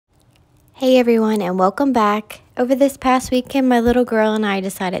Hey everyone, and welcome back. Over this past weekend, my little girl and I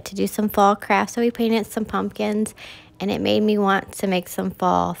decided to do some fall crafts, so we painted some pumpkins, and it made me want to make some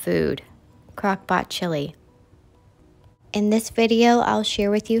fall food, Crockpot chili. In this video, I'll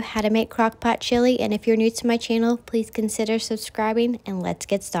share with you how to make Crockpot chili, and if you're new to my channel, please consider subscribing, and let's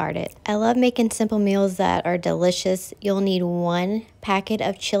get started. I love making simple meals that are delicious. You'll need 1 packet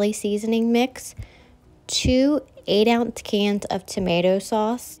of chili seasoning mix, 2 8-ounce cans of tomato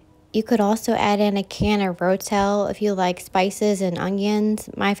sauce. You could also add in a can of Rotel if you like spices and onions.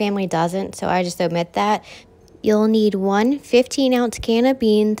 My family doesn't, so I just omit that. You'll need 1 15-ounce can of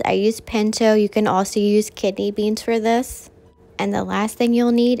beans. I use pinto. You can also use kidney beans for this. And the last thing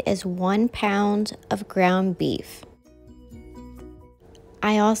you'll need is 1 pound of ground beef.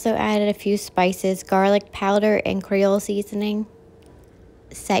 I also added a few spices, garlic powder and Creole seasoning.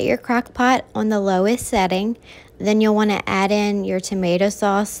 Set your crock pot on the lowest setting. Then you'll want to add in your tomato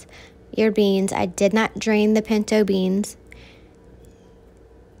sauce, your beans. I did not drain the pinto beans.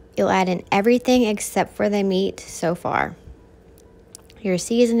 You'll add in everything except for the meat so far. Your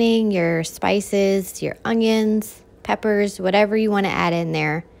seasoning, your spices, your onions, peppers, whatever you want to add in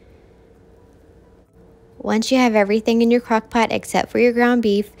there. Once you have everything in your crock pot except for your ground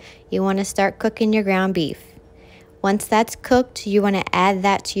beef, you want to start cooking your ground beef. Once that's cooked, you want to add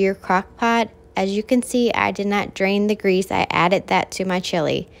that to your crock pot. As you can see, I did not drain the grease. I added that to my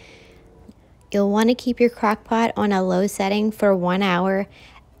chili. You'll want to keep your crock pot on a low setting for 1 hour.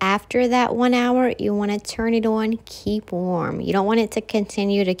 After that 1 hour, you want to turn it on, keep warm. You don't want it to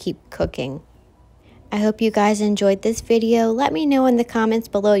continue to keep cooking. I hope you guys enjoyed this video. Let me know in the comments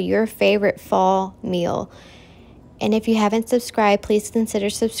below your favorite fall meal. And if you haven't subscribed, please consider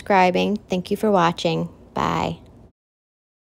subscribing. Thank you for watching. Bye.